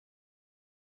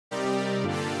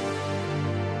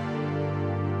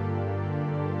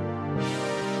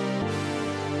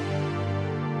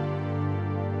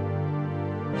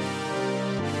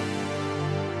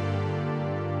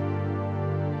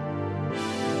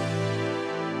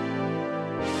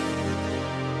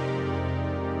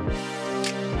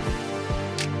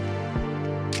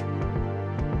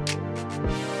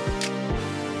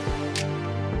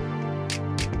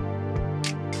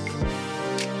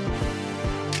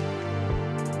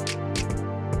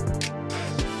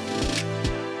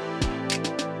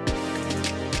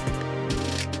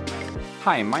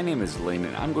Hi, my name is Lane,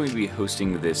 and I'm going to be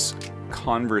hosting this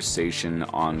conversation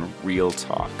on Real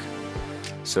Talk.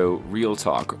 So, Real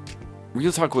Talk.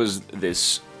 Real Talk was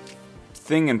this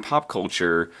thing in pop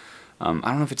culture. I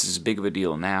don't know if it's as big of a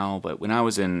deal now, but when I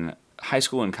was in high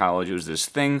school and college, it was this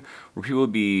thing where people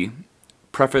would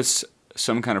preface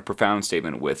some kind of profound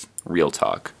statement with Real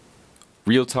Talk.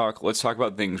 Real talk, let's talk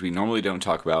about things we normally don't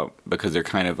talk about because they're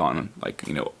kind of on,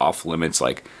 off limits.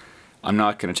 Like, I'm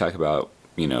not going to talk about,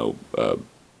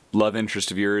 love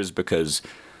interest of yours because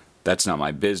that's not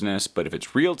my business. But if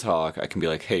it's real talk, I can be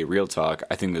like, hey, real talk,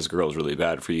 I think this girl's really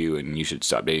bad for you and you should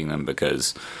stop dating them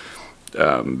because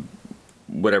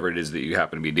whatever it is that you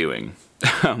happen to be doing.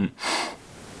 And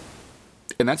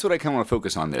that's what I kind of want to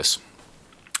focus on this.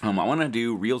 I want to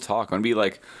do real talk. I want to be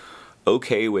like,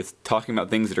 okay with talking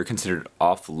about things that are considered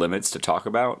off limits to talk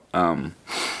about.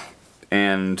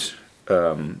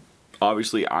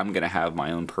 Obviously I'm going to have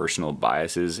my own personal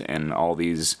biases and all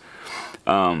these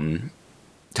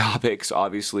topics,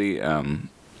 obviously.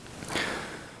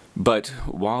 But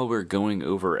while we're going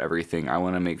over everything, I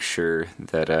want to make sure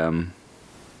that,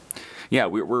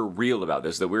 we're real about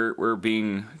this, that we're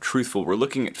being truthful. We're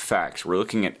looking at facts. We're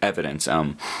looking at evidence.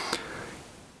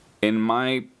 In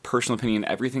my personal opinion,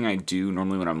 everything I do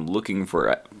normally when I'm looking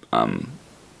for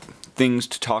things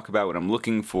to talk about, when I'm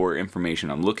looking for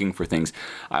information, I'm looking for things,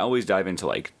 I always dive into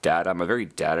like data. I'm a very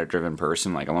data-driven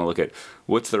person. Like I want to look at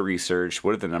what's the research,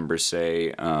 what do the numbers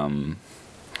say,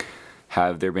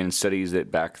 have there been studies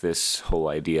that back this whole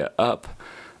idea up?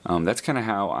 That's kind of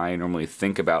how I normally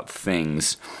think about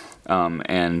things.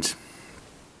 I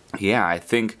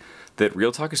think that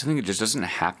real talk is something that just doesn't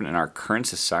happen in our current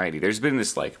society. There's been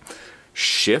this like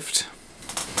shift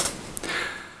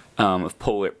of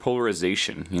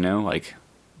polarization,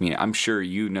 I'm sure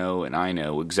you know and I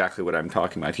know exactly what I'm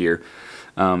talking about here.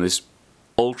 This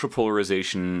ultra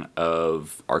polarization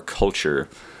of our culture.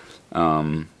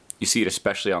 You see it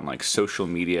especially on like social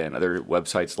media and other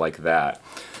websites like that,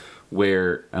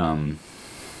 where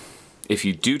if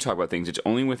you do talk about things, it's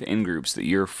only within groups that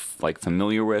you're like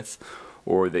familiar with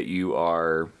or that you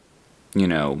are,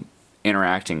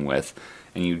 interacting with,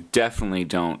 and you definitely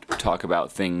don't talk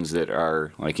about things that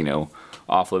are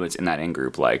off limits in that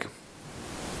in-group. Like,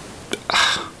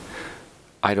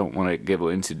 I don't want to give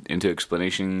into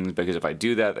explanations because if I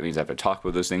do that, that means I have to talk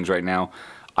about those things right now.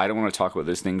 I don't want to talk about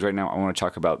those things right now. I want to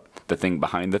talk about the thing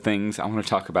behind the things. I want to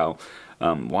talk about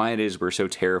why it is we're so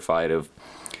terrified of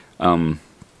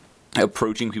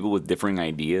approaching people with differing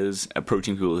ideas,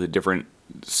 approaching people with different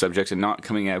subjects, and not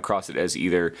coming across it as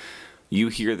either you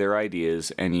hear their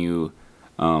ideas and you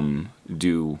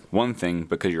do one thing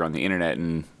because you're on the internet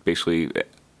and basically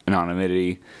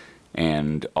anonymity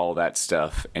and all that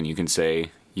stuff, and you can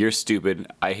say, you're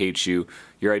stupid, I hate you,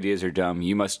 your ideas are dumb,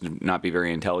 you must not be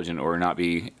very intelligent or not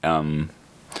be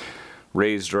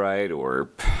raised right, or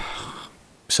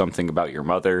something about your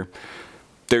mother.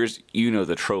 There's,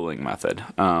 the trolling method.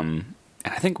 And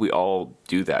I think we all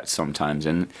do that sometimes,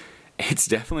 and it's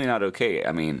definitely not okay.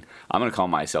 I mean, I'm going to call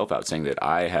myself out saying that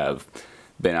I have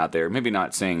been out there, maybe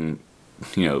not saying,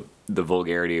 the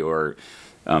vulgarity or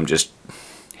just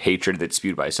hatred that's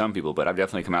spewed by some people, but I've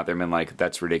definitely come out there and been like,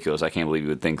 that's ridiculous, I can't believe you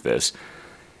would think this.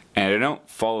 And I don't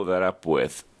follow that up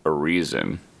with a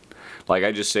reason. Like,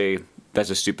 I just say, that's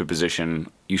a stupid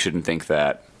position, you shouldn't think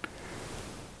that,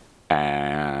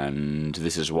 and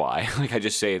this is why. Like, I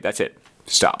just say, that's it,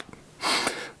 stop.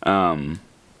 And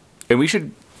we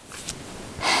shouldn't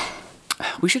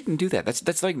do that.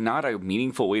 That's like not a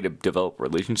meaningful way to develop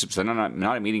relationships. That's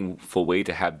not a meaningful way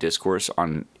to have discourse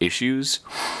on issues.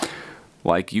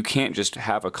 Like, you can't just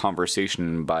have a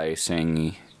conversation by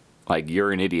saying, like,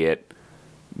 you're an idiot.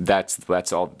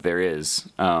 That's all there is.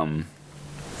 And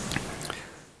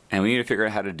we need to figure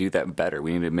out how to do that better.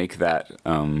 We need to make that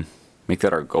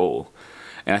our goal.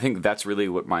 And I think that's really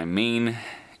what my main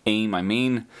aim, my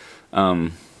main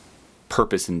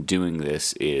purpose in doing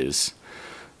this is.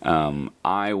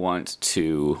 I want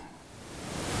to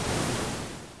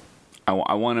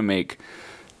make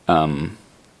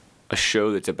a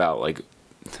show that's about like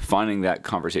finding that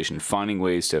conversation, finding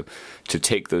ways to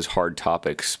take those hard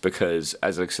topics, because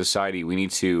as a society we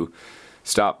need to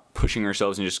stop pushing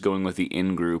ourselves and just going with the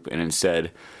in-group, and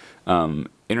instead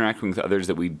interacting with others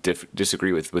that we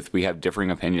disagree with we have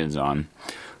differing opinions on.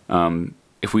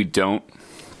 If we don't,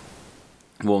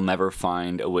 we'll never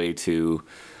find a way to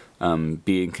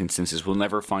be in consensus. We'll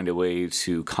never find a way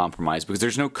to compromise, because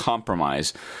there's no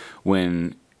compromise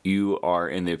when you are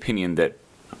in the opinion that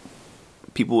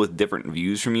people with different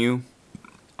views from you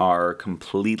are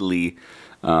completely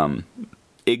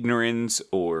ignorant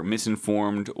or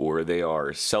misinformed, or they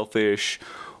are selfish,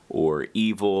 or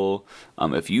evil.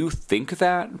 If you think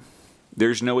that,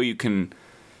 there's no way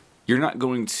you're not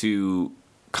going to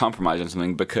compromise on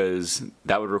something, because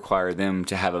that would require them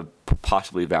to have a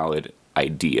possibly valid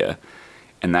idea.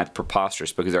 And that's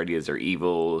preposterous, because their ideas are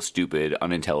evil, stupid,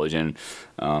 unintelligent,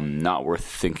 not worth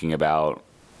thinking about.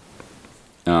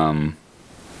 And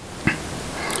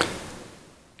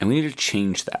we need to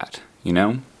change that, you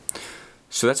know?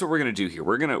 So that's what we're going to do here.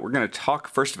 We're gonna talk,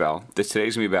 first of all,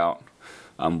 today's going to be about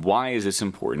why is this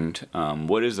important?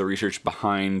 What is the research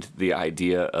behind the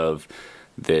idea of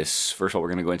this? First of all, we're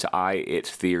going to go into I-it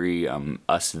theory,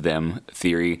 us-them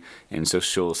theory in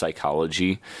social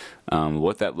psychology,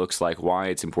 what that looks like, why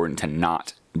it's important to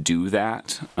not do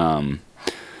that.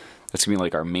 That's going to be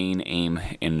like our main aim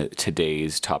in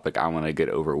today's topic I want to get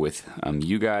over with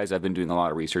you guys. I've been doing a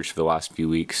lot of research for the last few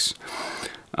weeks.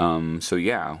 So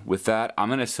yeah, with that, I'm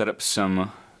going to set up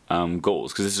some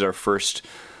goals, because this is our first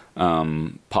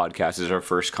podcast, this is our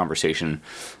first conversation.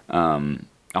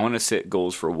 I want to set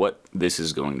goals for what this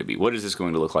is going to be. What is this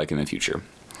going to look like in the future?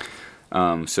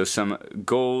 So some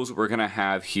goals we're going to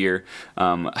have here.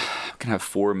 We're going to have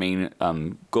 4 main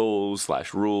goals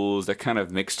 / rules that kind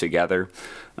of mix together,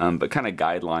 but kind of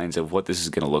guidelines of what this is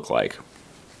going to look like.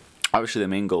 Obviously, the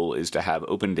main goal is to have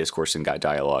open discourse and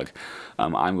dialogue.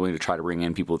 I'm going to try to bring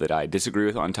in people that I disagree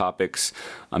with on topics,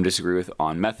 disagree with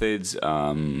on methods,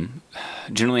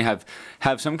 generally have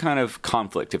some kind of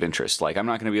conflict of interest. Like, I'm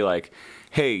not going to be like,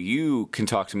 hey, you can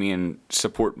talk to me and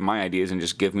support my ideas and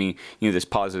just give me, this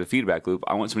positive feedback loop.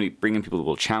 I want somebody, bring in people that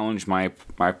will challenge my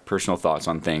personal thoughts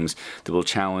on things, that will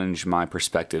challenge my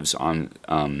perspectives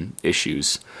on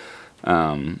issues,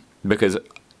 because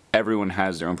everyone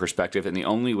has their own perspective, and the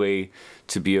only way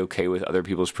to be okay with other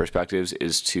people's perspectives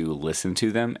is to listen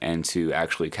to them and to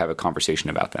actually have a conversation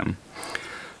about them.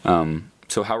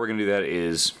 So how we're going to do that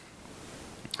is,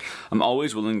 I'm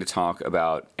always willing to talk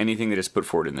about anything that is put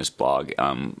forward in this blog,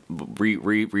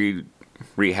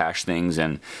 rehash things,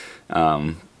 and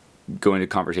go into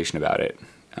conversation about it.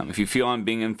 If you feel I'm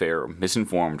being unfair or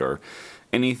misinformed or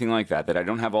anything like that, that I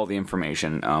don't have all the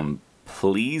information,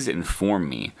 please inform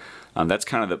me. That's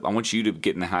kind of I want you to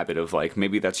get in the habit of, like,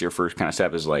 maybe that's your first kind of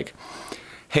step, is like,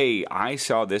 hey, I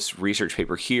saw this research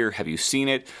paper here. Have you seen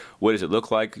it? What does it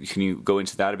look like? Can you go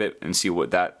into that a bit and see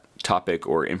what that topic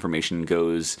or information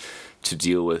goes to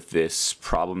deal with this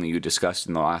problem that you discussed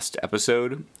in the last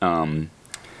episode? And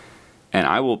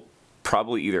I will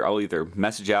probably I'll either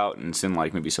message out and send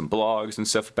like maybe some blogs and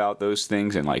stuff about those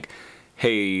things, and like,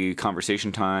 hey,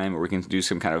 conversation time, or we can do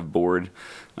some kind of board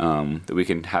that we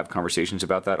can have conversations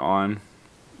about that on.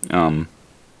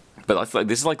 But I feel like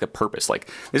this is like the purpose. Like,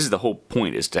 this is the whole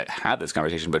point, is to have this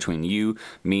conversation between you,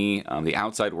 me, the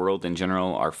outside world in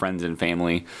general, our friends and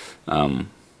family.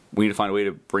 We need to find a way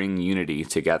to bring unity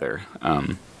together.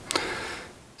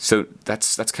 So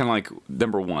that's kind of like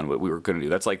number one, what we were going to do.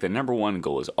 That's like the number one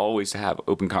goal, is always to have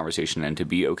open conversation and to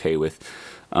be okay with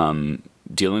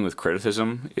dealing with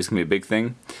criticism is going to be a big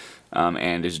thing,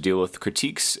 and is deal with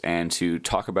critiques and to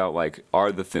talk about, like,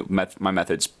 are my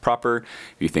methods proper?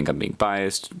 If you think I'm being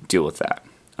biased, deal with that.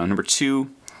 Number 2,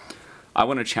 I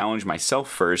want to challenge myself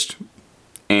first,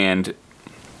 and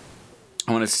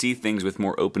I want to see things with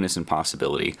more openness and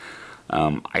possibility.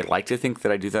 I like to think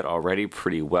that I do that already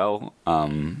pretty well.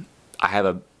 I have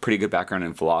a pretty good background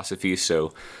in philosophy,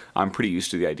 so I'm pretty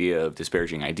used to the idea of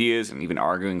disparaging ideas and even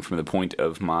arguing from the point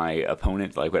of my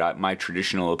opponent, like my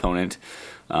traditional opponent,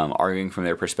 arguing from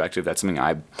their perspective. That's something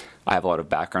I have a lot of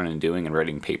background in doing and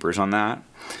writing papers on that.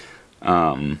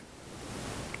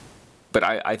 But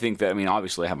I think that,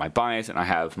 obviously I have my bias and I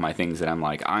have my things that I'm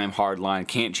like, I'm hardline,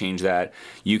 can't change that.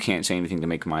 You can't say anything to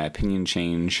make my opinion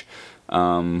change.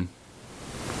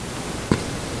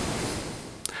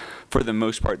 For the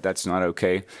most part, that's not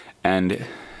okay. And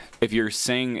if you're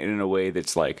saying it in a way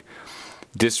that's like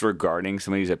disregarding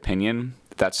somebody's opinion,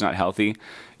 that's not healthy.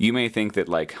 You may think that,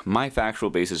 like, my factual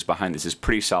basis behind this is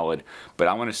pretty solid, but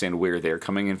I want to understand where they're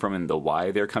coming in from and the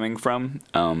why they're coming from,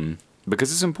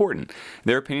 because it's important.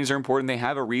 Their opinions are important. They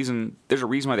have a reason. There's a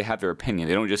reason why they have their opinion.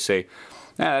 They don't just say,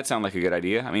 that sounds like a good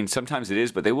idea. Sometimes it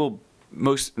is, but they will,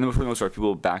 for the most part, people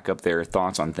will back up their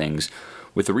thoughts on things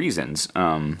with the reasons.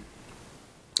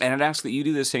 And I'd ask that you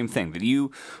do the same thing, that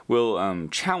you will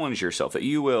challenge yourself, that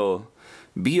you will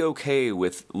be okay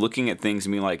with looking at things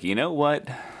and be like, you know what?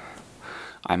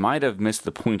 I might have missed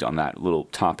the point on that little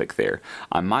topic there.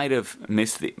 I might have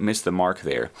missed the mark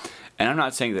there. And I'm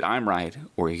not saying that I'm right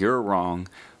or you're wrong,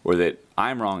 or that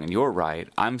I'm wrong and you're right.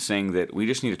 I'm saying that we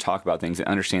just need to talk about things and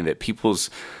understand that people's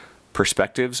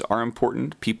perspectives are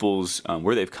important. People's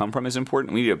where they've come from is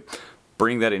important. We need to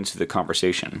bring that into the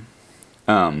conversation.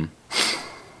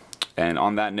 And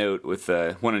on that note, with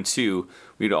 1 and 2,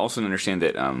 we need to also understand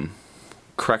that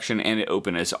correction and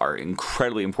openness are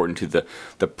incredibly important to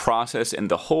the process and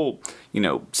the whole,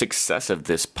 success of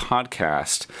this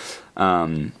podcast.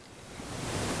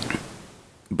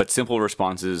 But simple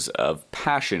responses of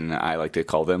passion, I like to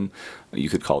call them. You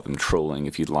could call them trolling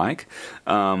if you'd like.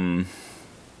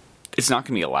 It's not going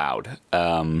to be allowed.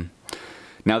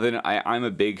 Now then, I'm a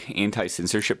big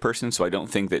anti-censorship person, so I don't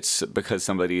think that because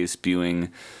somebody is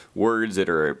spewing words that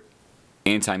are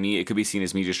anti-me, it could be seen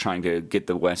as me just trying to get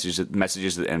the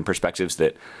messages and perspectives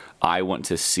that I want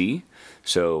to see.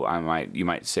 So you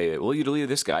might say that, well, you deleted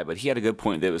this guy, but he had a good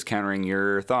point that was countering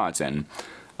your thoughts. And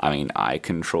I mean, I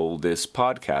control this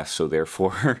podcast, so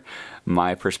therefore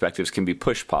my perspectives can be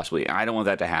pushed possibly. I don't want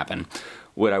that to happen.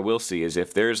 What I will see is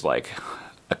if there's like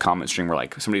a comment stream where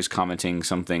like somebody's commenting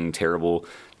something terrible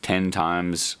 10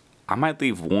 times, I might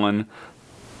leave one,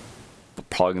 but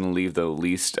probably going to leave the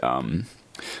least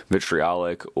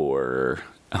vitriolic or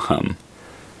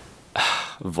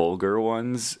vulgar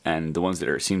ones, and the ones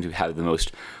that seem to have the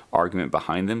most argument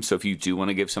behind them. So if you do want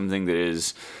to give something that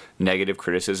is negative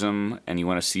criticism and you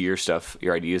want to see your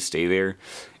ideas stay there,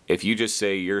 if you just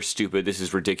say you're stupid, this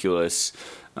is ridiculous,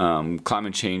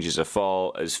 climate change is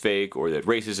fake, or that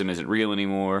racism isn't real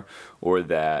anymore, or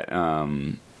that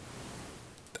I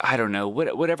don't know,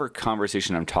 whatever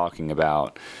conversation I'm talking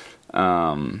about,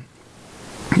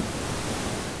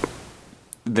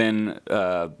 then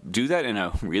do that in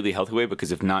a really healthy way,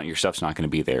 because if not, your stuff's not going to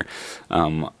be there.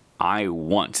 I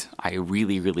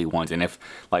really, really want, and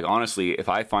honestly, if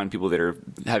I find people that are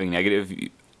having negative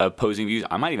opposing views,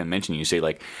 I might even mention you, say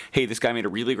like, hey, this guy made a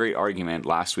really great argument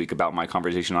last week about my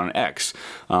conversation on X.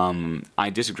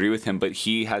 I disagree with him, but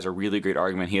he has a really great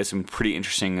argument. He has some pretty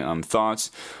interesting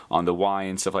thoughts on the why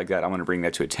and stuff like that. I want to bring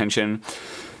that to attention,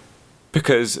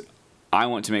 because I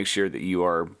want to make sure that you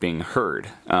are being heard.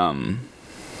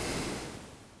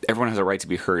 Everyone has a right to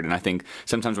be heard, and I think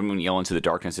sometimes when we yell into the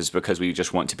darkness, it's because we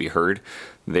just want to be heard.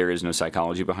 There is no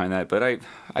psychology behind that, but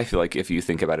I feel like if you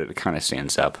think about it, it kind of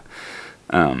stands up.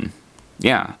 Number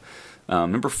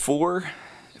 4,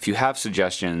 if you have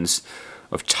suggestions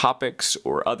of topics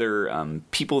or other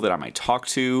people that I might talk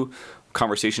to,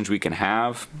 conversations we can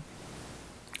have,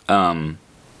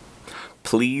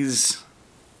 please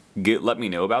let me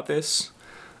know about this.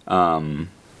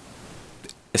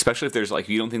 Especially if there's if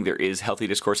you don't think there is healthy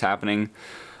discourse happening.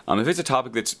 If it's a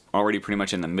topic that's already pretty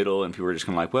much in the middle and people are just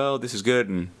kind of like, well, this is good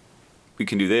and we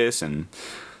can do this and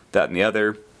that and the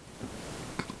other.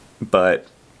 But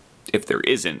if there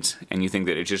isn't, and you think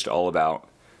that it's just all about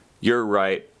you're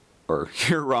right or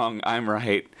you're wrong, I'm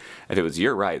right. If it was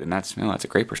you're right, then that's a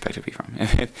great perspective to be from.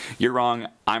 If you're wrong,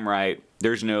 I'm right,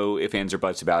 there's no ifs, ands, or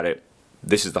buts about it.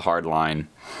 This is the hard line.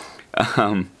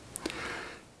 So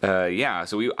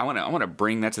I want to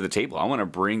bring that to the table. I want to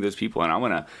bring those people, and I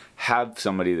want to have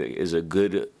somebody that is a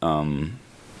good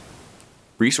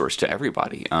resource to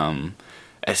everybody,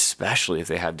 especially if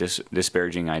they have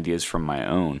disparaging ideas from my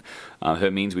own. If it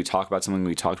means we talk about something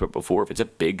we talked about before, if it's a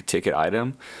big ticket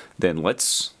item, then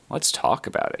let's talk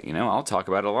about it. I'll talk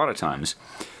about it a lot of times.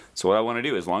 So what I want to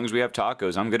do, as long as we have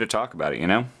tacos, I'm good to talk about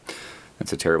it.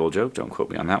 That's a terrible joke. Don't quote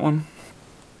me on that one.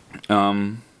 So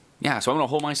I'm going to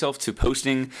hold myself to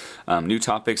posting new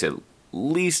topics at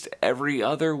least every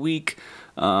other week.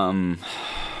 I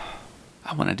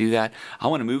want to do that. I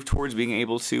want to move towards being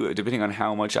able to, depending on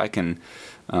how much I can,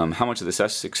 how much of the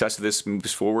success of this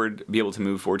moves forward, be able to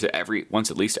move forward to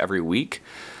at least every week.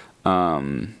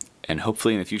 And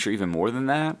hopefully in the future even more than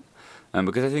that.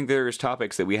 Because I think there's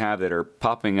topics that we have that are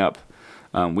popping up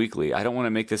weekly. I don't want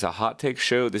to make this a hot take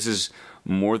show. This is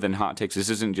more than hot takes.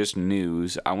 This isn't just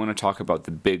news. I want to talk about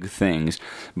the big things,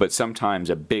 but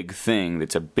sometimes a big thing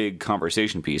that's a big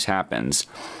conversation piece happens,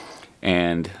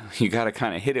 and you got to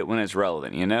kind of hit it when it's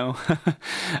relevant,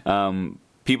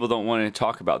 People don't want to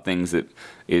talk about things that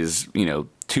is,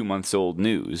 2 months old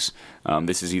news.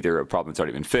 This is either a problem that's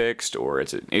already been fixed or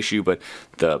it's an issue, but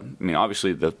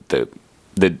obviously the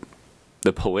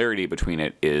polarity between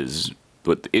it is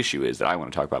what the issue is that I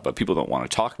want to talk about, but people don't want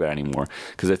to talk about it anymore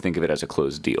because they think of it as a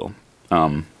closed deal.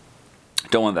 Don't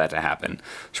want that to happen.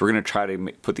 So we're going to try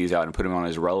to put these out and put them on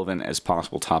as relevant as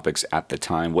possible topics at the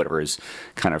time, whatever is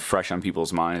kind of fresh on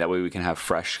people's mind. That way we can have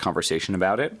fresh conversation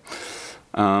about it.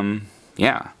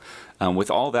 With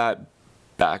all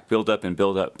that build up and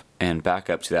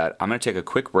back up to that, I'm going to take a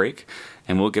quick break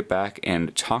and we'll get back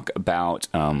and talk about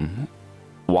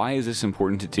why is this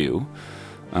important to do.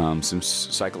 Some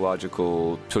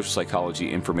psychological, social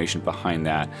psychology information behind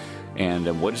that,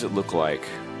 and what does it look like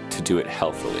to do it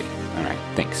healthily. All right,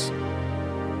 thanks.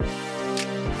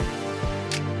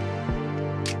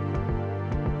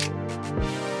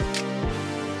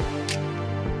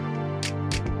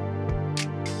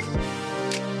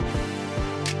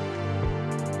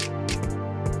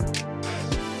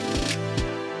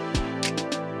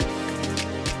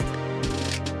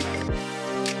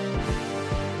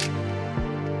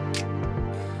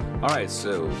 right,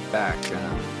 so back.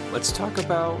 Let's talk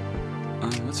about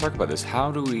this.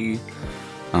 How do we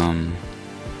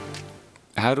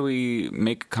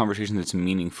make a conversation that's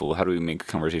meaningful? How do we make a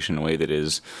conversation in a way that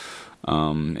is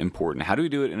important? How do we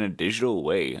do it in a digital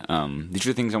way? These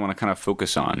are things I want to kind of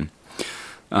focus on.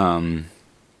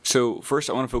 So first,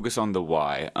 I want to focus on the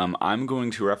why. I'm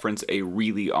going to reference a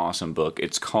really awesome book.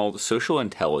 It's called Social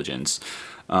Intelligence,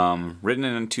 written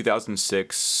in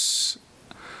 2006.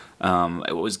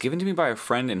 It was given to me by a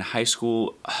friend in high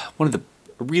school. One of the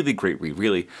really great read.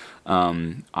 Really,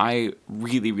 I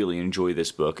really enjoy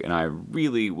this book, and I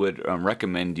really would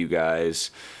recommend you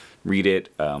guys read it.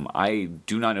 I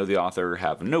do not know the author,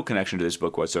 have no connection to this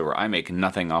book whatsoever. I make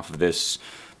nothing off of this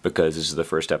because this is the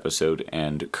first episode,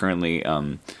 and currently,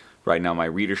 right now, my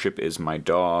readership is my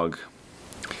dog,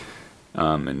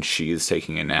 and she is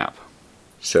taking a nap.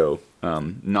 So,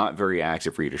 not very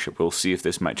active readership. We'll see if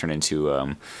this might turn into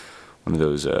one of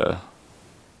those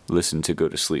listen to go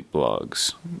to sleep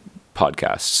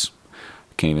podcasts.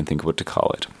 I can't even think of what to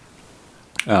call it.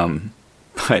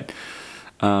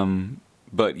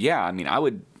 But yeah, I mean, I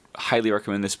would highly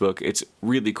recommend this book. It's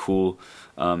really cool.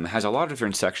 Has a lot of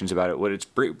different sections about it. What it's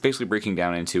basically breaking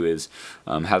down into is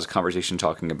has a conversation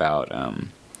talking about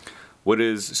what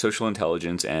is social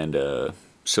intelligence and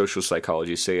social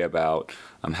psychology say about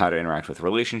how to interact with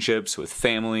relationships, with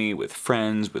family, with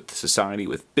friends, with society,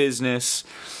 with business.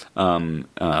 It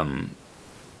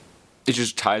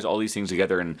just ties all these things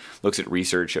together and looks at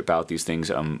research about these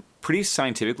things. Pretty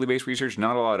scientifically based research,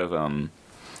 not a lot of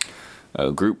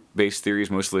group-based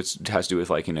theories. Most of it has to do with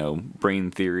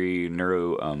brain theory,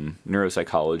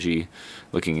 neuropsychology,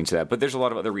 looking into that. But there's a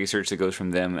lot of other research that goes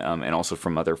from them and also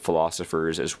from other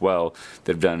philosophers as well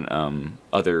that have done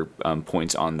other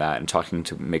points on that and talking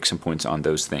to make some points on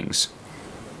those things.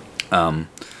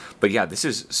 But yeah, this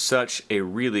is such a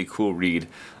really cool read.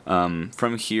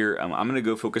 From here, I'm going to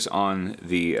go focus on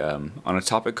on a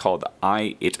topic called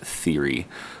I-It theory.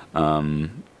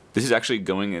 This is actually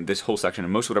going in this whole section,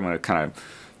 and most of what I'm going to kind of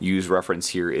use reference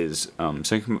here is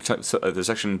the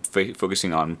section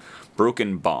focusing on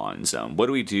broken bonds. What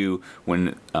do we do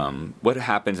when what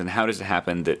happens, and how does it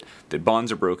happen that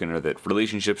bonds are broken, or that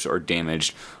relationships are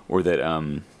damaged, or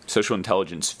that social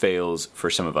intelligence fails for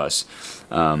some of us?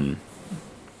 And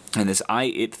this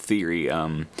I-It theory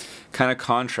kind of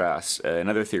contrasts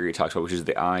another theory it talks about, which is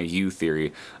the I-You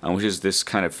theory, which is this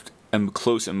kind of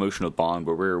close emotional bond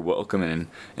where we're welcome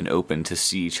and open to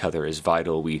see each other as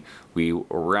vital. We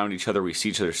around each other, we see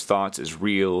each other's thoughts as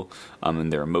real,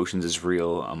 and their emotions as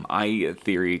real. I-It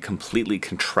theory completely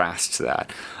contrasts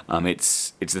that.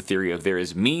 It's the theory of there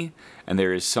is me and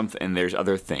there is something and there's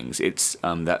other things. It's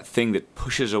that thing that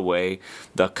pushes away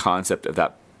the concept of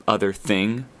that other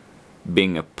thing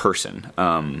being a person.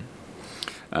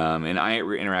 In I-It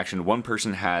interaction, one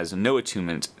person has no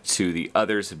attunement to the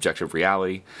other's subjective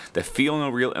reality. They feel no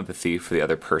real empathy for the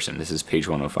other person. This is page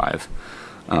 105.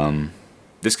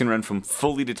 This can run from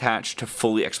fully detached to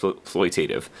fully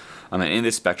exploitative. And in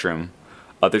this spectrum,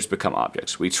 others become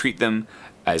objects. We treat them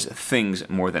as things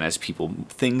more than as people.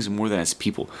 Things more than as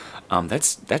people.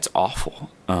 That's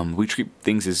awful. We treat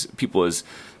things as people as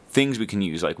things we can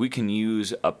use. Like we can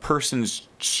use a person's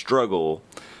struggle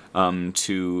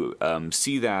to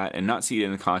see that and not see it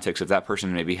in the context of that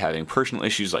person maybe having personal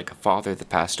issues like a father that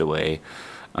passed away,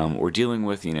 or dealing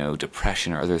with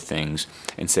depression or other things,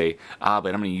 and say, but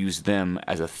I'm going to use them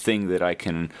as a thing that I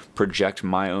can project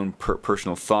my own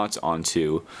personal thoughts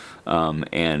onto,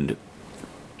 and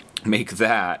make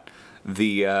that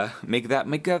make that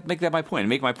my point, and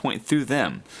make my point through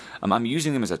them. I'm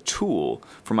using them as a tool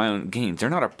for my own gains. They're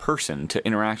not a person to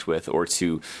interact with or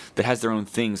that has their own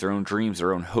things, their own dreams,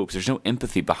 their own hopes. There's no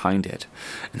empathy behind it,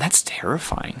 and that's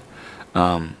terrifying.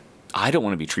 I don't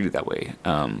want to be treated that way.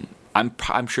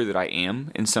 I'm sure that I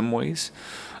am in some ways.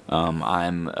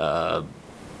 I'm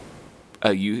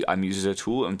used as a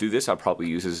tool, and through this I'll probably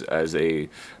use as a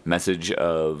message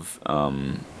of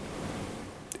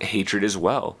hatred as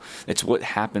well. It's what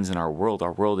happens in our world.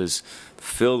 Our world is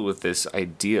filled with this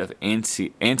idea of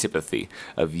antipathy,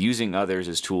 of using others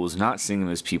as tools, not seeing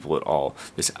them as people at all.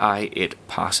 This I-It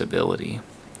possibility.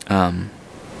 And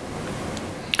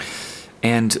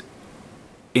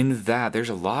in that, there's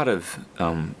a lot of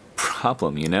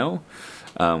problem,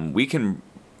 we can,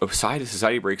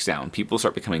 society breaks down, people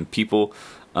start becoming people,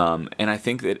 and I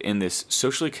think that in this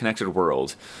socially connected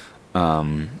world,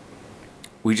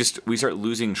 we start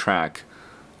losing track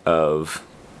of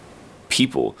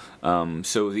people.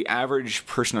 So the average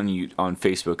person on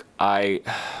Facebook,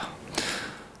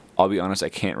 I'll be honest, I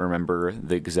can't remember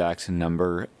the exact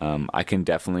number. I can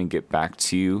definitely get back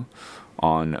to you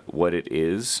on what it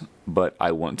is, but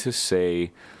I want to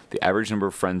say the average number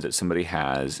of friends that somebody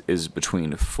has is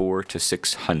between 400 to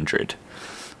 600.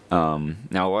 Now,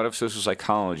 a lot of social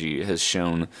psychology has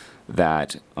shown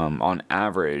that on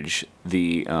average,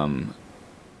 the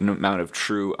amount of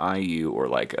true IU, or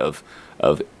like of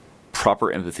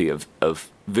proper empathy, of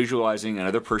visualizing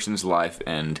another person's life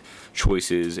and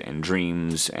choices and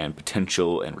dreams and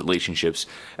potential and relationships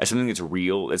as something that's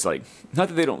real. It's like, not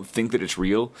that they don't think that it's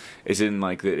real, it's in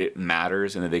like that it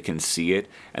matters and that they can see it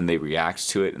and they react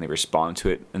to it and they respond to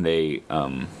it and they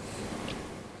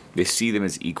see them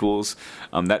as equals.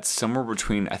 That's somewhere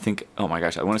between, I think, oh my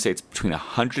gosh, I want to say it's between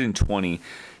 120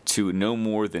 to no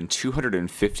more than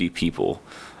 250 people.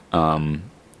 I'm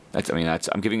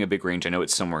giving a big range. I know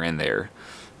it's somewhere in there.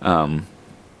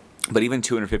 But even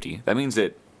 250, that means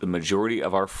that the majority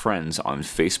of our friends on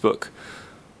Facebook,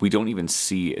 we don't even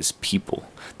see as people.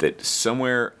 That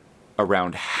somewhere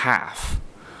around half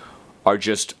are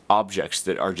just objects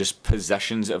that are just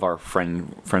possessions of our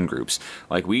friend groups.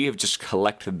 Like, we have just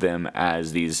collected them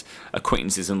as these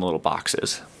acquaintances in little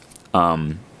boxes.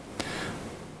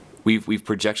 We've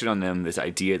projected on them this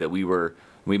idea that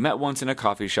we met once in a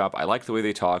coffee shop. I like the way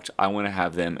they talked. I want to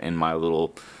have them in my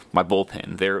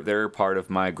bullpen. They're part of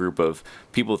my group of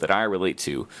people that I relate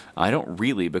to. I don't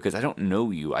really, because I don't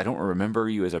know you. I don't remember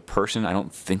you as a person. I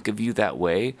don't think of you that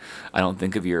way. I don't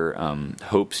think of your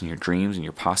hopes and your dreams and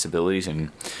your possibilities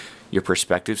and your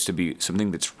perspectives to be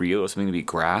something that's real, something to be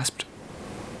grasped.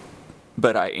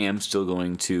 But I am still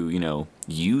going to,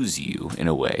 use you in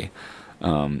a way.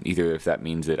 Either if that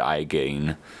means that I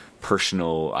gain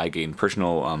personal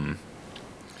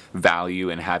value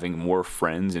in having more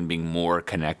friends and being more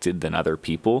connected than other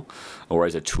people, or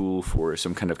as a tool for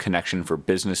some kind of connection for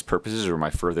business purposes or my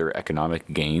further economic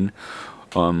gain,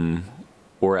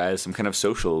 or as some kind of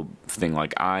social thing,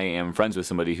 like I am friends with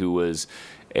somebody who's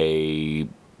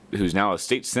now a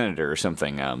state senator or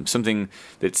something, something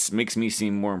that makes me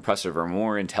seem more impressive or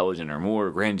more intelligent or more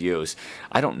grandiose.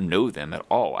 I don't know them at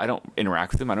all. I don't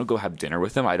interact with them. I don't go have dinner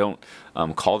with them. I don't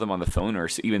call them on the phone or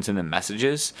even send them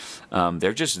messages.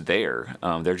 They're just there.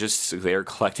 They're just there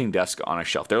collecting dust on a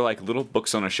shelf. They're like little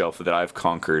books on a shelf that I've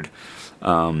conquered.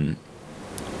 They're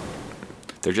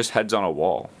just heads on a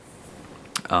wall.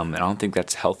 And I don't think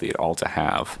that's healthy at all to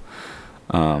have.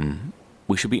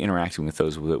 We should be interacting with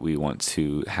those that we want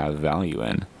to have value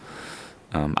in.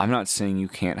 I'm not saying you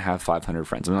can't have 500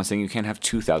 friends. I'm not saying you can't have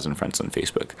 2,000 friends on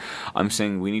Facebook. I'm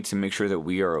saying we need to make sure that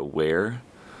we are aware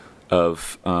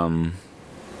of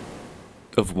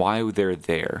why they're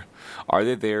there. Are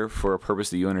they there for a purpose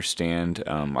that you understand?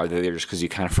 Are they there just because you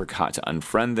kind of forgot to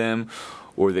unfriend them?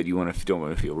 Or that you don't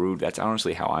want to feel rude? That's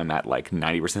honestly how I'm at like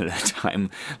 90% of the time.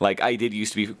 Like, I did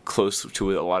used to be close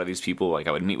to a lot of these people. Like,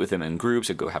 I would meet with them in groups.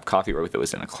 I'd go have coffee, or I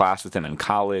was in a class with them in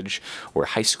college or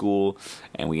high school,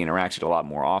 and we interacted a lot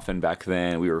more often back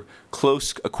then. We were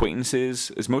close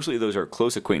acquaintances. Mostly those are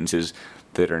close acquaintances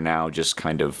that are now just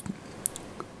kind of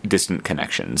distant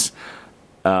connections.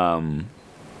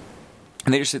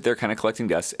 And they just sit there kind of collecting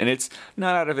dust. And it's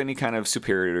not out of any kind of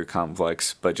superiority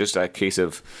complex, but just a case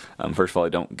of, first of all, I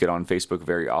don't get on Facebook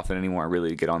very often anymore. I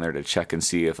really get on there to check and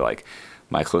see if, like,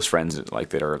 my close friends, like,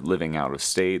 that are living out of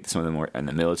state, some of them were in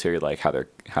the military, like how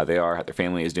they are, how their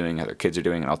family is doing, how their kids are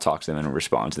doing, and I'll talk to them and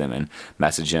respond to them and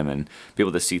message them and be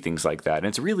able to see things like that. And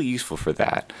it's really useful for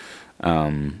that.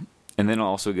 And then I'll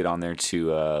also get on there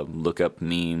to look up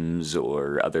memes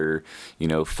or other,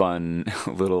 fun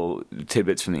little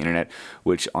tidbits from the internet,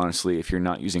 which honestly, if you're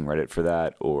not using Reddit for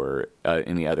that or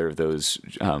any other of those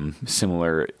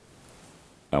similar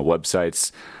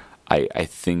websites, I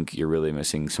think you're really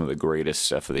missing some of the greatest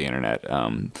stuff of the internet.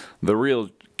 The real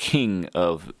king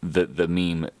of the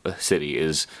meme city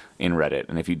is in Reddit.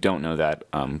 And if you don't know that,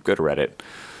 go to Reddit.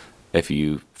 If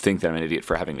you think that I'm an idiot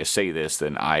for having to say this,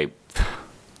 then I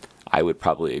would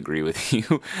probably agree with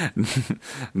you.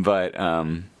 But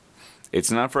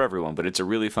it's not for everyone, but it's a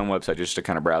really fun website just to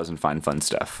kind of browse and find fun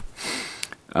stuff.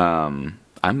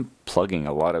 I'm plugging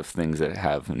a lot of things that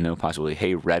have no possibility.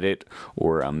 Hey, Reddit,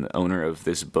 or I'm the owner of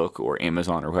this book, or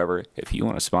Amazon, or whoever, if you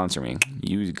want to sponsor me,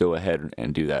 you go ahead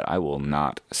and do that. I will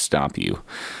not stop you.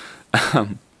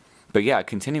 But yeah,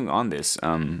 continuing on this,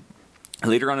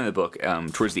 later on in the book,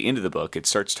 towards the end of the book, it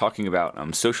starts talking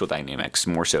about social dynamics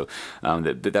more so.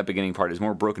 That beginning part is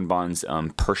more broken bonds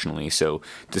personally, so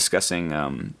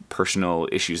discussing personal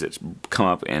issues that come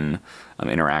up in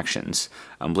interactions.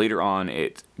 Later on,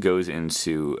 it goes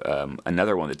into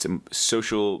another one that's a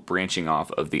social branching off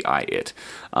of the I-it.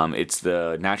 It's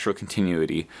the natural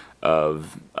continuity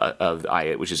of the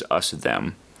I-it, which is us,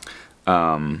 them.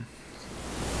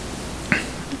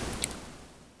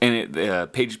 And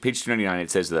page 299, it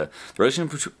says the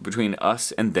relationship between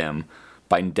us and them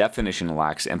by definition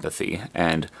lacks empathy,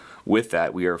 and with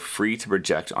that we are free to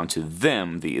project onto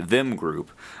them, the them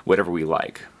group, whatever we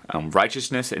like.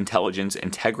 Righteousness, intelligence,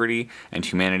 integrity, and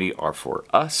humanity are for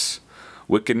us.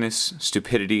 Wickedness,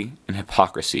 stupidity, and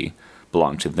hypocrisy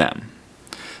belong to them.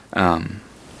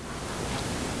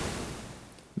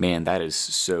 Man, that is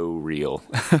so real.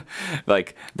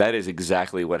 Like, that is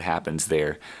exactly what happens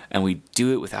there. And we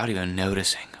do it without even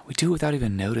noticing.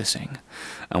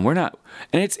 We're not,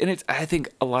 and it's, I think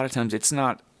a lot of times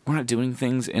we're not doing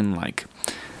things in like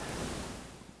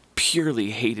purely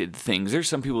hated things. There's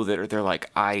some people that they're like,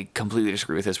 I completely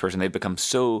disagree with this person. They've become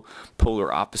so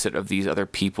polar opposite of these other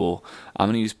people. I'm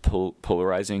going to use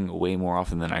polarizing way more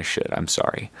often than I should. I'm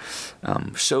sorry.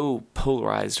 So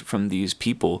polarized from these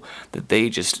people that they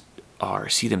just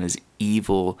see them as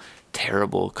evil,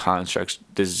 terrible constructs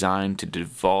designed to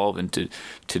devolve and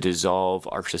to dissolve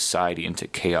our society into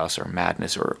chaos or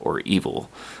madness or evil.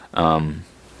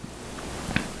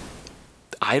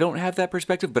 I don't have that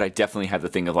perspective, but I definitely have the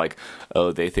thing of like,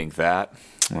 oh, they think that?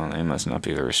 Well, they must not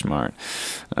be very smart.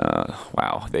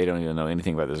 Wow, they don't even know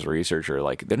anything about this research, or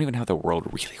like, they don't even know how the world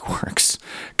really works.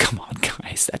 Come on,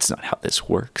 guys, that's not how this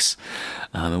works.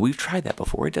 And we've tried that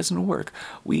before. It doesn't work.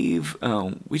 We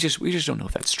just don't know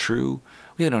if that's true.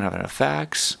 We don't have enough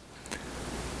facts.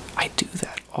 I do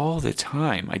that all the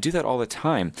time.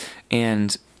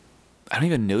 And I don't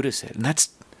even notice it. And that's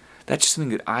just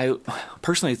something that I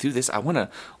personally, through this, I want to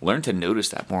learn to notice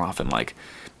that more often. Like,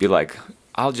 be like,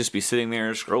 I'll just be sitting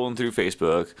there scrolling through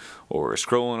Facebook or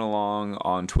scrolling along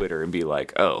on Twitter and be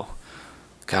like, oh,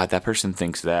 God, that person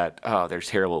thinks that. Oh, they're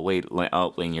terrible. Wait,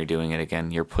 Lane, you're doing it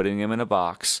again. You're putting them in a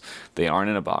box. They aren't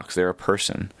in a box. They're a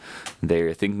person.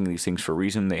 They're thinking these things for a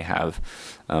reason. They have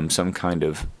some kind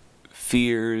of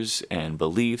fears and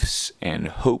beliefs and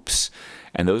hopes,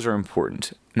 and those are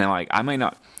important. Now, like, I might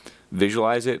not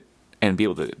visualize it and be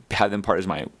able to have them part as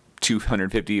my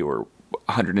 250 or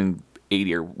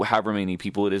 180 or however many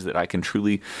people it is that I can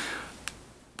truly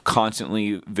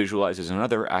constantly visualize as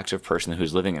another active person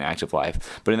who's living an active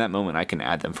life. But in that moment, I can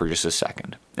add them for just a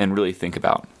second and really think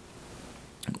about,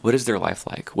 what is their life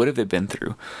like? What have they been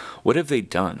through? What have they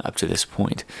done up to this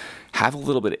point? Have a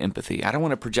little bit of empathy. I don't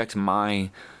want to project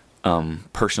my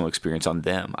personal experience on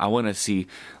them. I want to see,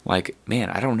 like,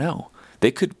 man, I don't know. They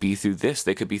could be through this,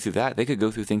 they could be through that, they could go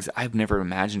through things I've never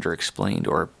imagined or explained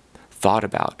or thought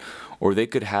about, or they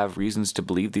could have reasons to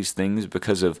believe these things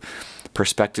because of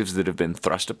perspectives that have been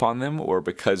thrust upon them or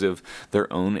because of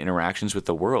their own interactions with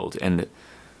the world. And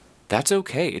that's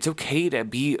okay. It's okay to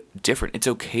be different. It's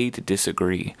okay to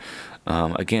disagree.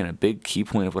 Again, a big key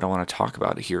point of what I want to talk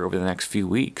about here over the next few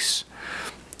weeks.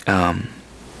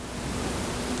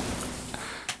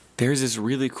 There's this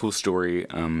really cool story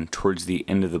towards the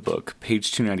end of the book,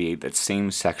 page 298, that same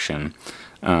section.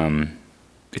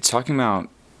 It's talking about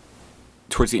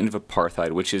towards the end of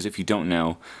apartheid, which is, if you don't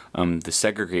know, the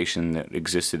segregation that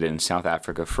existed in South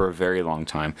Africa for a very long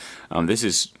time. This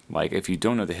is, like, if you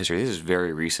don't know the history, this is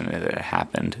very recent that it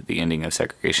happened, the ending of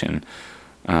segregation.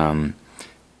 And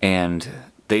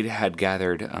they had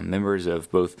gathered members of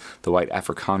both the white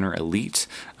Afrikaner elite,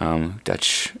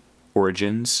 Dutch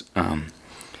origins,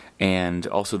 and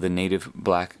also the native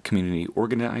black community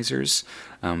organizers.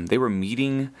 They were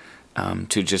meeting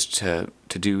to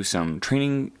do some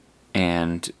training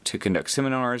and to conduct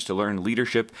seminars, to learn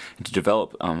leadership, and to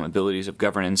develop abilities of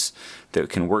governance that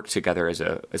can work together as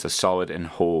a solid and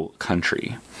whole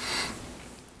country.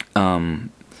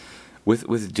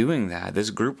 With doing that, this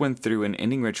group went through an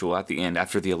ending ritual at the end,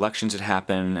 after the elections had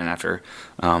happened and after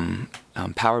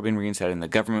power had been reinstated and the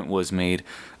government was made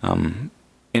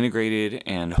integrated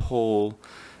and whole,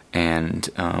 and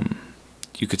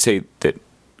you could say that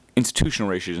institutional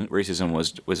racism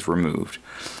was removed.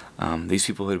 These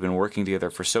people had been working together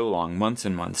for so long, months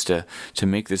and months, to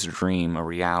make this dream a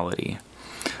reality.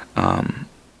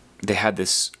 They had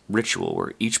this ritual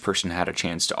where each person had a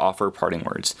chance to offer parting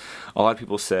words. A lot of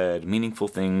people said meaningful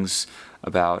things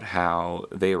about how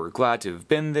they were glad to have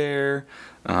been there,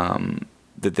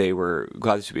 that they were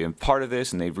glad to be a part of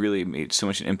this, and they really made so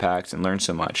much an impact and learned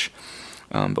so much.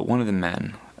 But one of the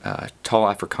men,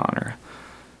 tall Afrikaner,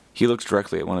 he looked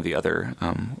directly at one of the other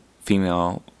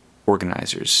female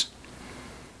organizers,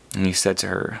 and he said to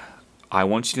her, "I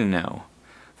want you to know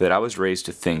that I was raised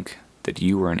to think that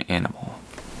you were an animal."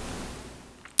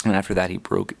 And after that, he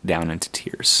broke down into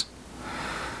tears.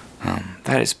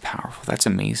 That is powerful. That's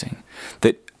amazing.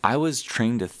 That I was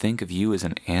trained to think of you as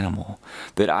an animal,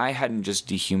 that I hadn't just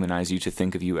dehumanized you to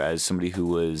think of you as somebody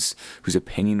whose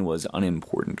opinion was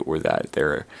unimportant, or that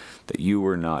you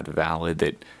were not valid,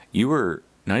 that you were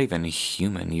not even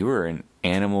human. You were an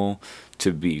animal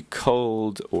to be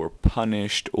culled or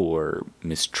punished or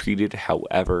mistreated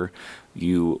however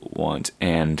you want.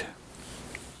 And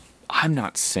I'm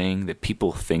not saying that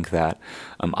people think that.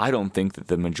 I don't think that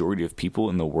the majority of people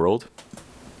in the world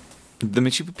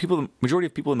majority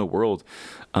of people in the world,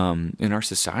 in our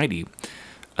society,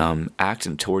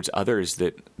 act towards others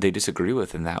that they disagree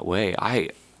with in that way. I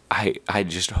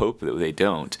just hope that they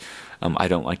don't. I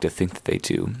don't like to think that they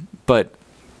do. But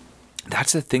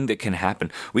that's the thing that can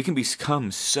happen. We can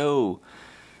become so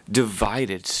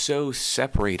divided, so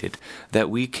separated,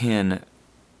 that we can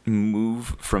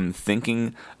move from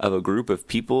thinking of a group of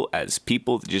people as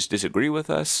people that just disagree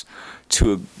with us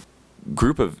to a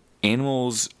group of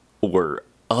animals or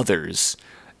others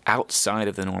outside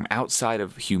of the norm, outside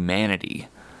of humanity,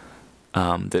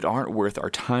 that aren't worth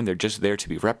our time. They're just there to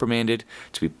be reprimanded,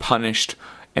 to be punished,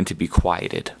 and to be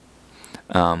quieted.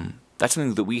 That's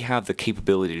something that we have the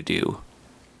capability to do.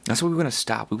 That's what we want to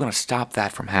stop. We want to stop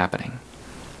that from happening.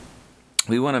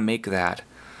 We want to make that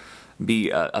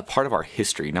be a part of our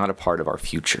history, not a part of our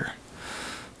future.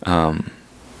 And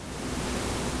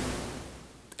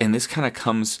this kind of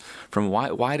comes from why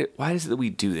is it that we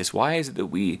do this? Why is it that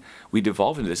we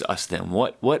devolve into this us them?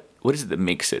 What is it that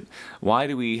makes it? Why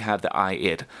do we have the I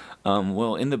it?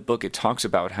 Well, in the book it talks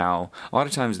about how a lot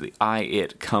of times the I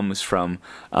it comes from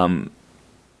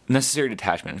necessary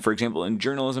detachment. For example, in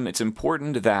journalism, it's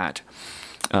important that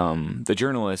the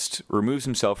journalist removes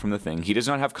himself from the thing. He does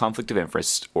not have conflict of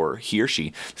interest, or he or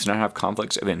she does not have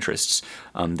conflicts of interests.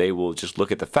 They will just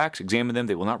look at the facts, examine them.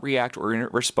 They will not react or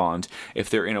respond. If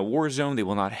they're in a war zone, they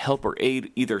will not help or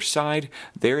aid either side.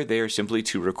 They're there simply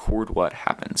to record what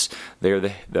happens. They're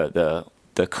the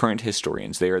current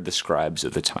historians. They are the scribes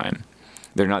of the time.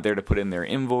 They're not there to put in their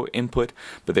input,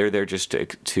 but they're there just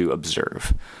to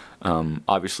observe.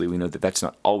 Obviously, we know that that's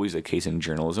not always the case in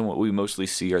journalism. What we mostly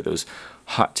see are those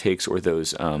hot takes, or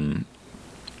those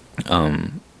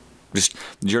just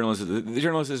journalism. The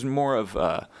journalist is more of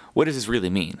what does this really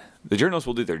mean? The journalist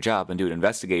will do their job and do an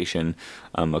investigation,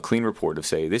 a clean report of,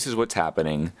 say, this is what's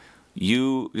happening.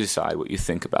 You decide what you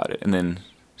think about it, and then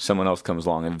someone else comes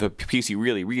along, and the piece you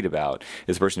really read about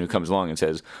is the person who comes along and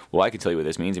says, well, I can tell you what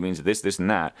this means. It means this, this, and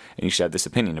that, and you should have this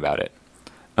opinion about it.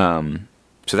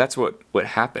 So that's what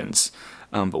happens.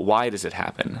 But why does it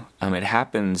happen? It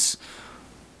happens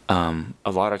a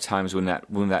lot of times when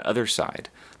that other side,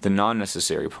 the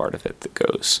non-necessary part of it that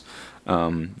goes,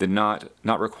 the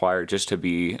not required just to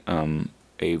be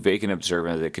a vacant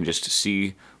observer that can just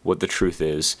see what the truth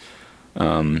is,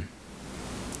 the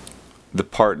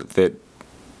part that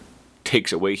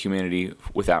takes away humanity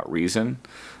without reason.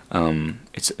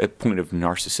 It's a point of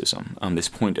narcissism, this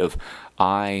point of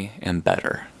I am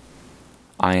better.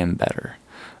 I am better.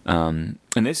 And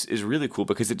this is really cool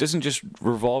because it doesn't just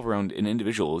revolve around an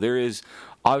individual. There is,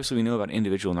 obviously we know about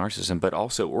individual narcissism, but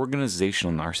also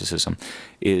organizational narcissism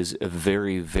is a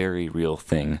very, very real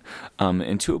thing.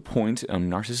 And to a point,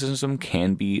 narcissism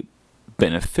can be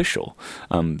beneficial.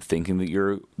 Thinking that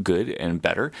you're good and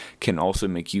better can also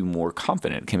make you more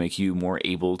confident, can make you more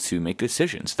able to make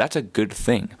decisions. That's a good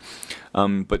thing.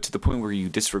 But to the point where you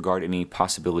disregard any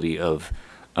possibility of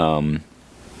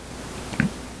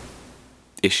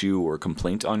issue or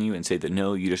complaint on you and say that,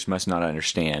 no, you just must not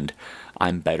understand.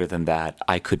 I'm better than that.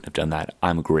 I couldn't have done that.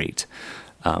 I'm great.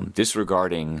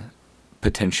 Disregarding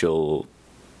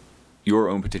your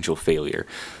own potential failure.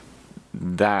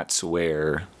 That's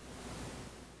where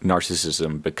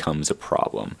narcissism becomes a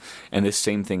problem. And this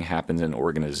same thing happens in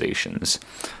organizations.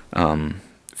 From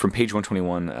page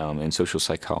 121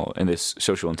 in this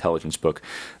social intelligence book,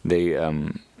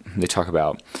 they talk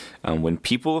about when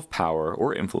people of power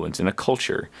or influence in a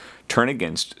culture turn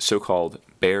against so-called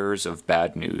bearers of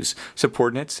bad news,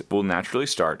 subordinates will naturally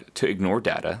start to ignore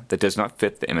data that does not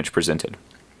fit the image presented.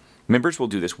 Members will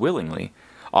do this willingly,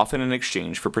 often in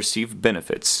exchange for perceived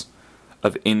benefits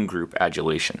of in-group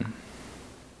adulation.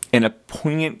 And a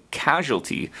poignant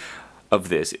casualty of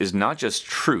this is not just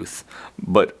truth,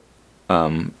 but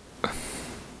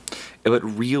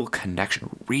real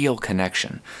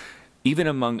connection. Even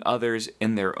among others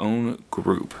in their own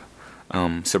group.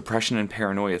 Suppression and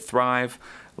paranoia thrive.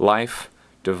 Life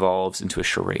devolves into a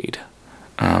charade.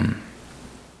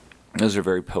 Those are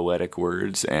very poetic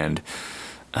words, and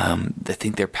I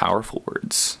think they're powerful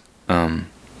words.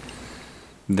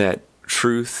 That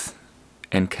truth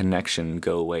and connection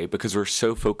go away because we're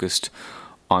so focused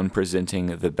on presenting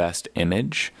the best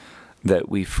image that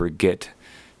we forget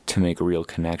to make real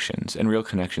connections. And real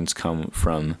connections come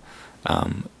from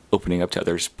opening up to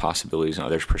others' possibilities and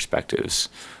others' perspectives.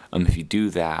 If you do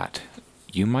that,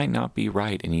 you might not be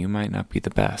right and you might not be the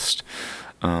best.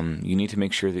 You need to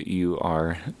make sure that you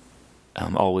are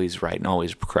always right and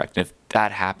always correct. And if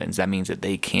that happens, that means that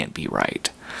they can't be right.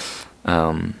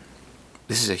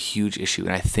 This is a huge issue,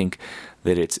 and I think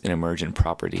that it's an emergent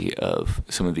property of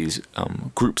some of these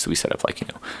groups that we set up. Like,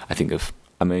 I think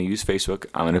I'm going to use Facebook.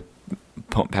 I'm going to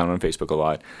pound on Facebook a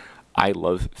lot. I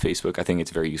love Facebook. I think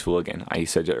it's very useful. Again, I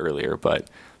said it earlier, but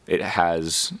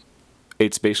it's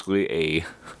basically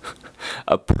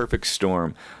a perfect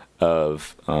storm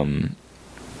of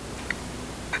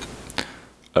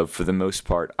for the most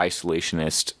part,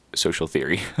 isolationist social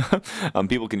theory.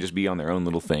 People can just be on their own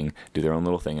little thing, do their own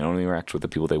little thing, and only interact with the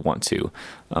people they want to.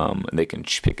 And they can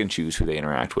pick and choose who they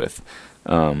interact with.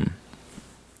 And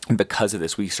because of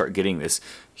this, we start getting this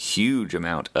huge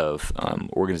amount of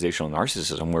organizational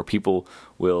narcissism where people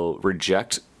will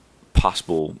reject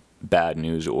possible bad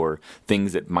news or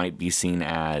things that might be seen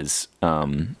as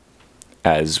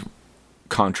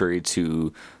contrary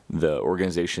to the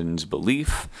organization's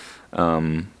belief,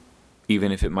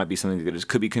 even if it might be something that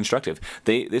could be constructive.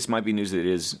 This might be news that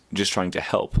is just trying to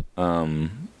help.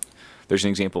 There's an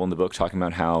example in the book talking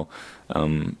about how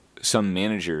some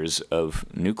managers of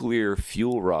nuclear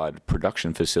fuel rod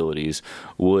production facilities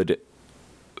would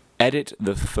edit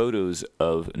the photos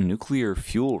of nuclear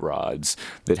fuel rods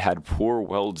that had poor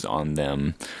welds on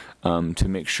them to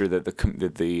make sure that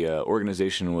the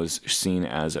organization was seen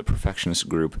as a perfectionist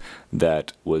group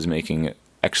that was making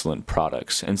excellent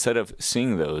products. Instead of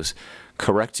seeing those,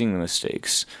 correcting the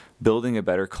mistakes, building a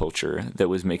better culture that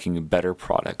was making better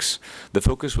products, the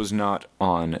focus was not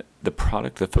on the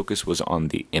product, the focus was on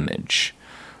the image.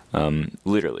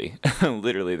 Literally,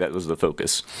 that was the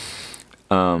focus.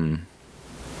 And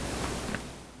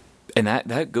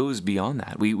that goes beyond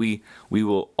that. We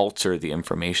will alter the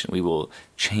information. We will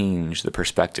change the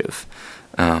perspective.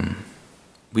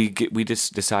 We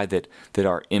just decide that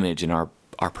our image and our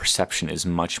perception is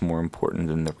much more important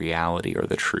than the reality or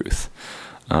the truth.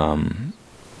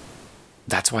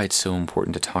 That's why it's so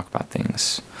important to talk about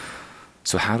things.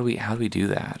 So how do we do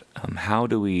that? How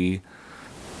do we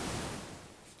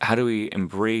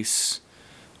embrace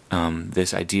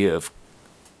this idea of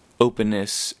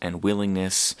openness and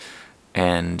willingness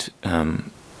and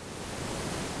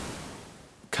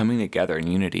coming together in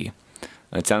unity?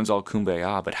 It sounds all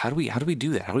kumbaya, but how do we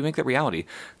do that? How do we make that reality?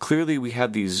 Clearly, we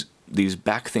have these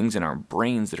back things in our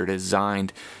brains that are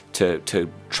designed to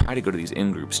try to go to these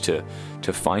in-groups, to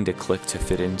find a clique to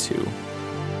fit into.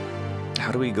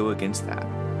 How do we go against that?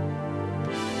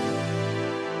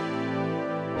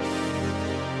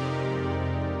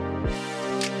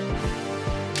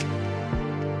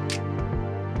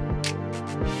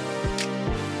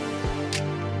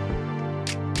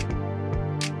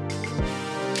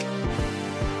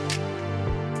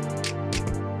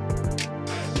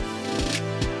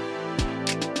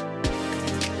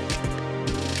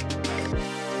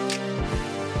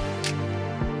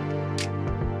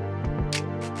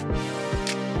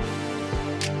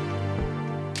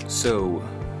 So,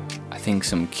 I think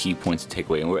some key points to take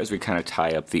away, and as we kind of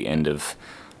tie up the end of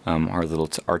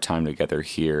our time together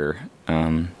here,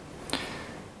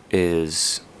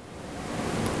 is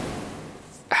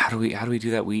how do we do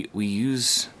that? We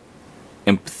use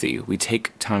empathy. We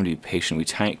take time to be patient. We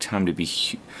take time to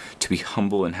be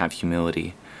humble and have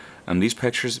humility. These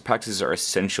practices are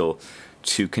essential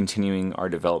to continuing our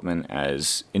development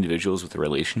as individuals with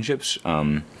relationships.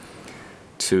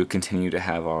 To continue to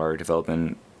have our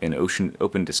development in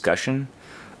open discussion,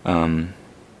 and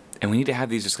we need to have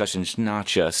these discussions not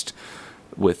just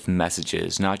with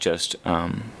messages, not just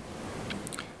on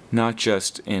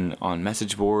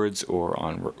message boards or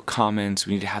on comments.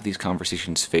 We need to have these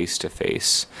conversations face to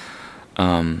face.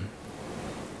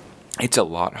 It's a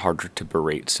lot harder to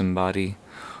berate somebody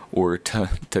or to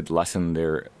lessen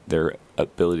their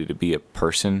ability to be a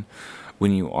person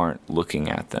when you aren't looking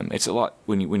at them. It's a lot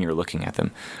when you're looking at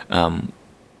them.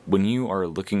 When you are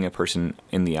looking a person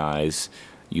in the eyes,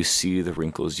 you see the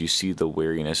wrinkles, you see the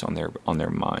weariness on their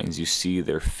minds, you see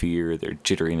their fear, their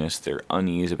jitteriness, their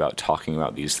unease about talking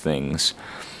about these things.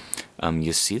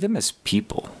 You see them as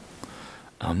people.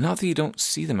 Not that you don't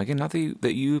see them, again, not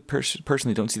that you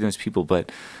personally don't see them as people,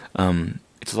 but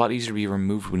it's a lot easier to be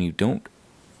removed when you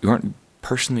aren't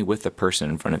personally with the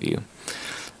person in front of you.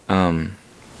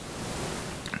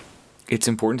 It's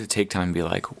important to take time and be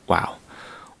like, wow,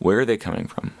 where are they coming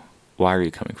from? Why are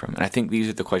you coming from? And I think these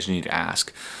are the questions you need to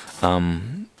ask.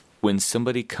 When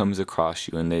somebody comes across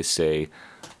you and they say,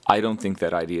 I don't think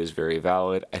that idea is very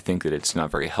valid. I think that it's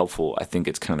not very helpful. I think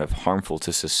it's kind of harmful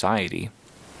to society.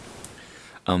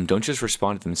 Don't just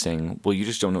respond to them saying, well, you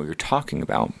just don't know what you're talking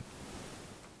about.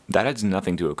 That adds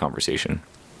nothing to a conversation.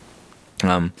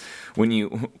 When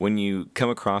you come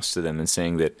across to them and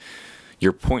saying that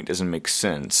your point doesn't make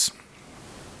sense,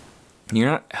 you're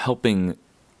not helping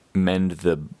mend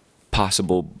the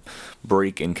possible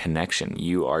break in connection.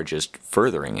 You are just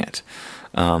furthering it.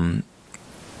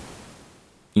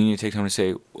 You need to take time to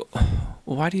say, well,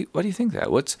 why do you think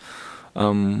that? What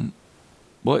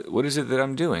is it that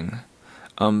I'm doing?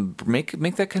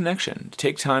 Make that connection.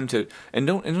 Take time to, and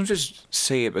don't just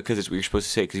say it because it's what you're supposed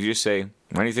to say. Because if you just say,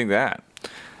 why do you think that?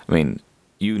 I mean,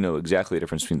 you know exactly the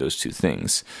difference between those two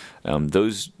things.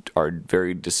 Those are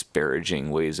very disparaging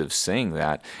ways of saying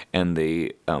that, and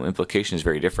the implication is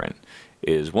very different.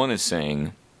 One is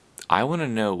saying, I want to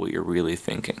know what you're really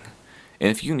thinking. And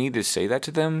if you need to say that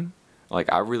to them,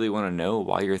 like, I really want to know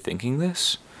why you're thinking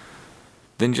this,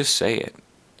 then just say it.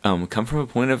 Come from a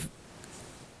point of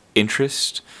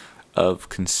interest, of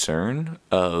concern,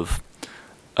 of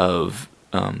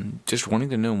just wanting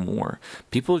to know more.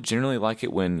 People generally like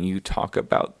it when you talk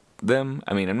about them.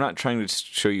 I mean, I'm not trying to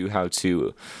show you how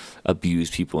to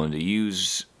abuse people and to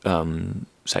use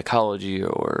psychology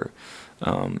or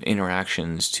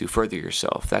interactions to further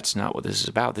yourself. That's not what this is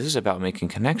about. This is about making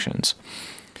connections.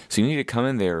 So you need to come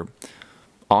in there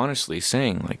honestly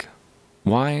saying, like,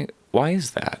 why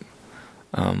is that?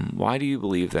 Why do you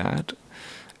believe that?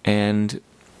 And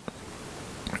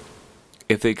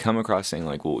if they come across saying,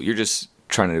 like, well, you're just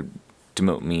trying to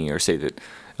demote me, or say that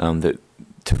for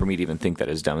me to even think that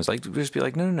is dumb, is like, just be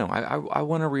like, no, I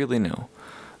want to really know.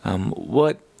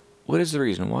 What is the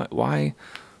reason? Why?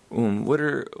 What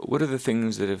are the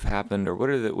things that have happened, or what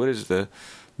is the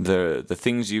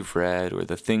things you've read or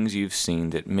the things you've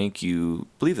seen that make you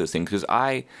believe those things? Because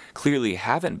I clearly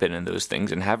haven't been in those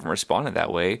things and haven't responded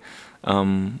that way.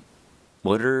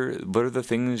 What are the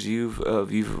things you've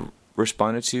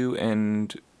responded to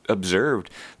and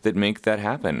observed that make that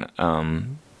happen?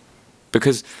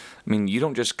 Because, I mean, you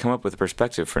don't just come up with a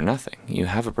perspective for nothing. You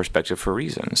have a perspective for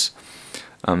reasons.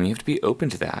 You have to be open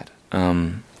to that.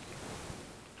 And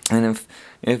if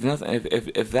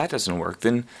that doesn't work,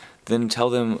 then tell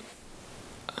them,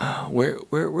 where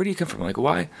do you come from? Like,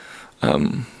 why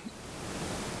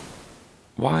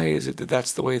is it that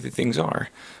that's the way that things are?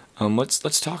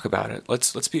 Let's talk about it.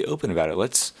 Let's be open about it.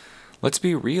 Let's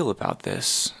be real about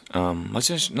this. Let's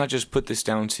just not just put this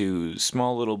down to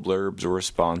small little blurbs or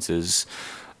responses.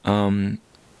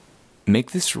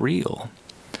 Make this real.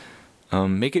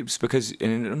 Make it, because,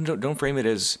 and don't frame it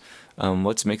as,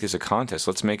 let's make this a contest.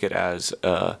 Let's make it as,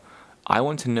 I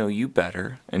want to know you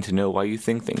better and to know why you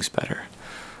think things better.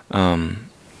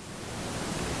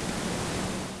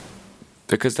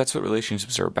 Because that's what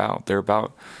relationships are about. They're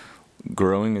about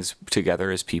growing together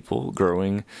as people,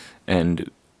 growing and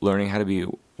learning how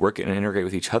to work and integrate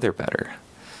with each other better.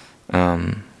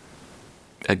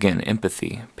 Again,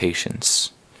 empathy,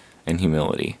 patience, and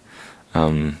humility.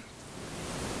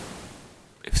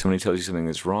 If somebody tells you something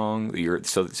that's wrong,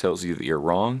 tells you that you're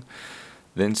wrong,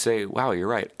 then say, wow, you're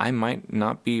right. I might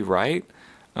not be right.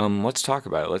 Let's talk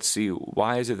about it. Let's see,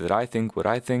 why is it that I think what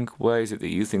I think? Why is it that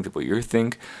you think that what you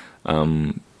think?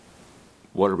 Where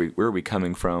are we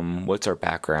coming from? What's our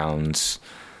backgrounds?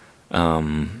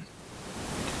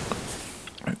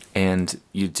 And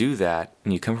you do that,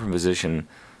 and you come from a position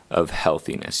of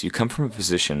healthiness. You come from a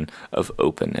position of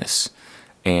openness.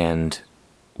 And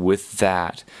with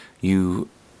that, you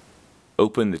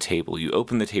open the table. You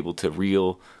open the table to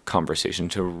real conversation,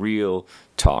 to real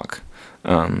talk.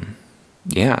 Well,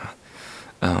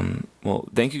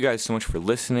 thank you guys so much for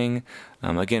listening.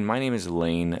 Again, my name is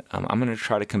Lane. I'm going to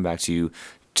try to come back to you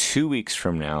 2 weeks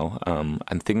from now. I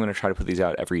think I'm going to try to put these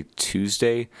out every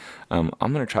Tuesday. I'm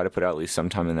going to try to put out at least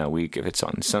sometime in that week. If it's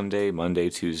on Sunday, Monday,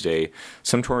 Tuesday,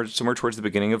 somewhere towards the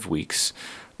beginning of weeks.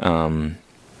 On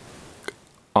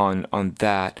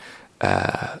that,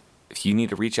 if you need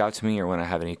to reach out to me or want to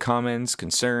have any comments,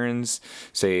 concerns,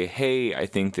 say, hey, I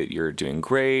think that you're doing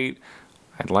great.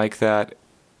 I'd like that.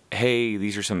 Hey,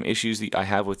 these are some issues that I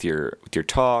have with your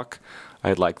talk.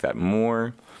 I'd like that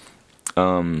more.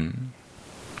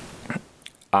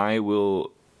 I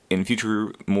will, in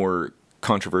future more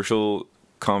controversial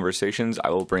conversations, I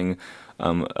will bring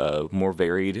more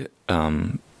varied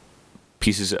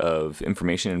pieces of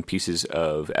information and pieces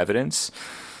of evidence.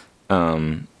 But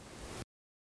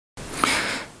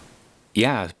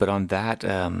on that,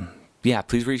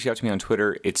 please reach out to me on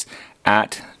Twitter. It's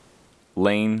at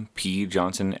Lane P.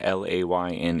 Johnson,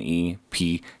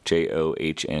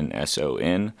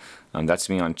 LaynePJohnson. That's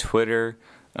me on Twitter.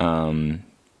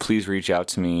 please reach out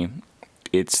to me.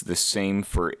 It's the same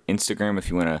for Instagram if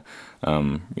you want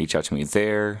to reach out to me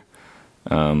there.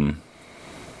 I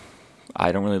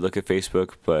don't really look at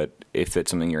Facebook, but if that's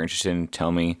something you're interested in,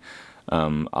 tell me.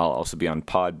 I'll also be on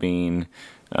Podbean.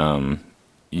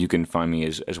 You can find me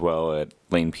as well at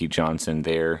Lane P. Johnson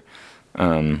there.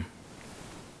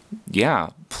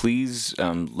 Please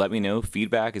let me know.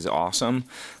 Feedback is awesome.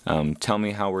 Tell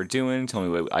me how we're doing. Tell me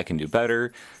what I can do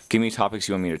better. Give me topics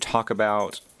you want me to talk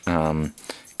about.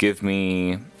 Give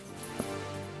me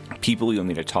people you want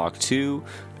me to talk to.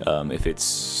 If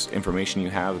it's information you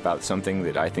have about something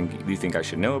that you think I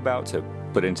should know about to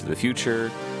put into the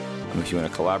future. If you want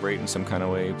to collaborate in some kind of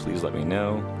way, please let me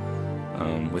know.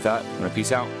 With that, I'm going to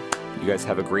peace out. You guys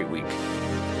have a great week.